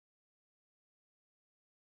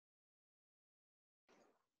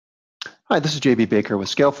Hi, this is JB Baker with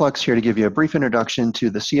ScaleFlux, here to give you a brief introduction to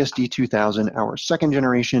the CSD 2000, our second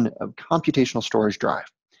generation of computational storage drive.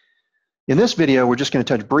 In this video, we're just going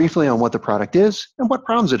to touch briefly on what the product is and what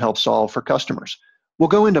problems it helps solve for customers. We'll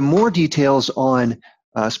go into more details on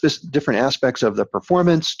different aspects of the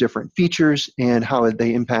performance, different features, and how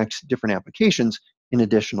they impact different applications in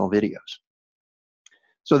additional videos.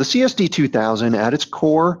 So the CSD 2000 at its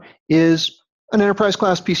core is an enterprise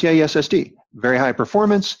class PCIe SSD, very high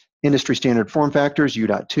performance, industry standard form factors,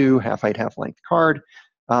 U.2, half height, half length card,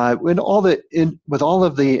 with all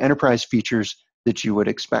of the enterprise features that you would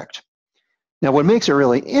expect. Now, what makes it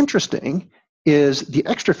really interesting is the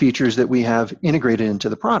extra features that we have integrated into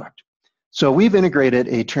the product. So we've integrated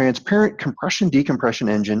a transparent compression decompression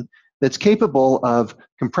engine that's capable of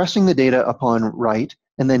compressing the data upon write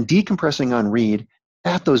and then decompressing on read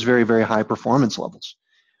at those very, very high performance levels.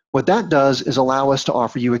 What that does is allow us to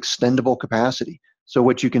offer you extendable capacity. So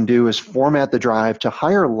what you can do is format the drive to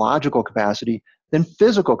higher logical capacity than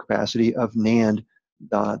physical capacity of NAND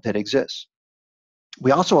that exists.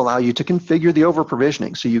 We also allow you to configure the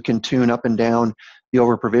over-provisioning, so you can tune up and down the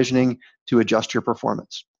over-provisioning to adjust your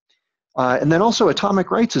performance. And then also atomic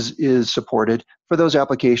writes is supported for those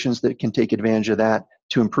applications that can take advantage of that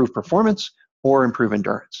to improve performance or improve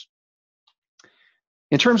endurance.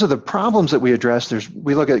 In terms of the problems that we address,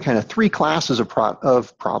 we look at kind of three classes of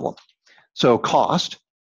problem. So cost,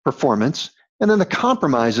 performance, and then the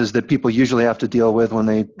compromises that people usually have to deal with when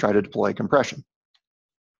they try to deploy compression.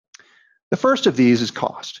 The first of these is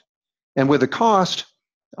cost. And with the cost,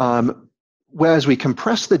 as we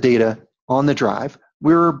compress the data on the drive,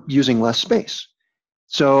 we're using less space.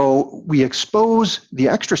 So we expose the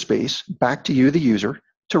extra space back to you, the user,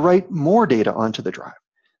 to write more data onto the drive.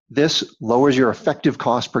 This lowers your effective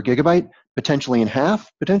cost per gigabyte, potentially in half,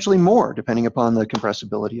 potentially more, depending upon the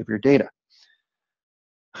compressibility of your data.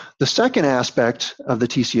 The second aspect of the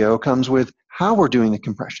TCO comes with how we're doing the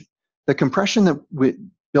compression. The compression that we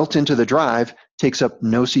built into the drive takes up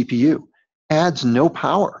no CPU, adds no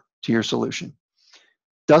power to your solution,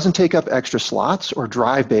 doesn't take up extra slots or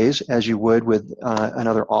drive bays as you would with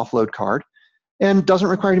another offload card, and doesn't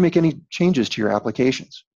require you to make any changes to your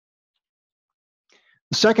applications.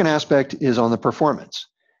 The second aspect is on the performance.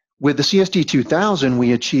 With the CSD 2000,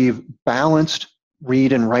 we achieve balanced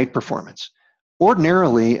read and write performance.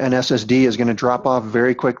 Ordinarily, an SSD is going to drop off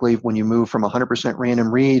very quickly when you move from 100%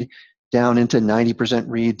 random read down into 90%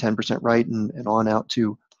 read, 10% write, and on out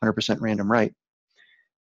to 100% random write.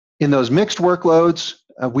 In those mixed workloads,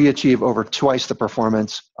 we achieve over twice the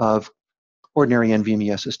performance of ordinary NVMe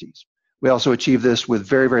SSDs. We also achieve this with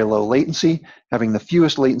very, very low latency, having the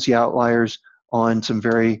fewest latency outliers on some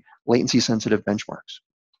very latency-sensitive benchmarks.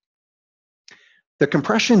 The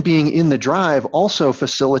compression being in the drive also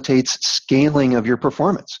facilitates scaling of your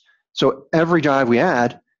performance. So every drive we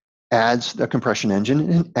add adds the compression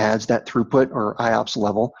engine and adds that throughput or IOPS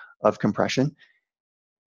level of compression,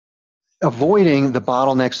 avoiding the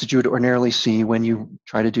bottlenecks that you would ordinarily see when you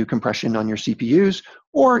try to do compression on your CPUs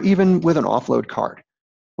or even with an offload card,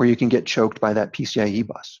 where you can get choked by that PCIe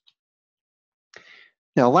bus.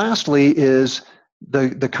 Now, lastly is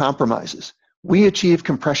the compromises. We achieve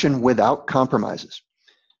compression without compromises.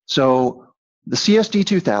 So the CSD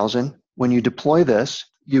 2000, when you deploy this,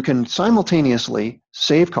 you can simultaneously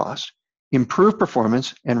save cost, improve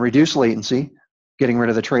performance, and reduce latency, getting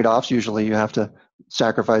rid of the trade-offs. Usually you have to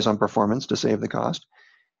sacrifice on performance to save the cost.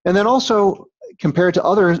 And then also, compared to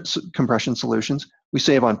other compression solutions, we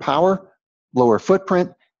save on power, lower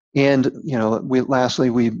footprint, and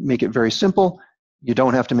lastly, we make it very simple. You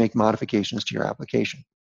don't have to make modifications to your application.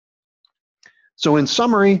 So in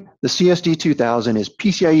summary, the CSD 2000 is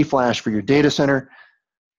PCIe flash for your data center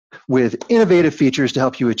with innovative features to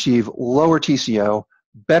help you achieve lower TCO,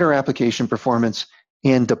 better application performance,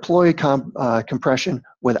 and deploy compression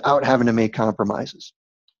without having to make compromises.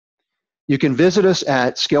 You can visit us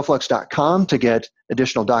at ScaleFlux.com to get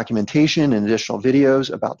additional documentation and additional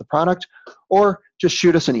videos about the product, or just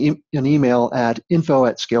shoot us an email at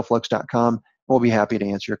info@scaleflux.com. We'll be happy to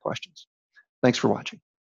answer your questions. Thanks for watching.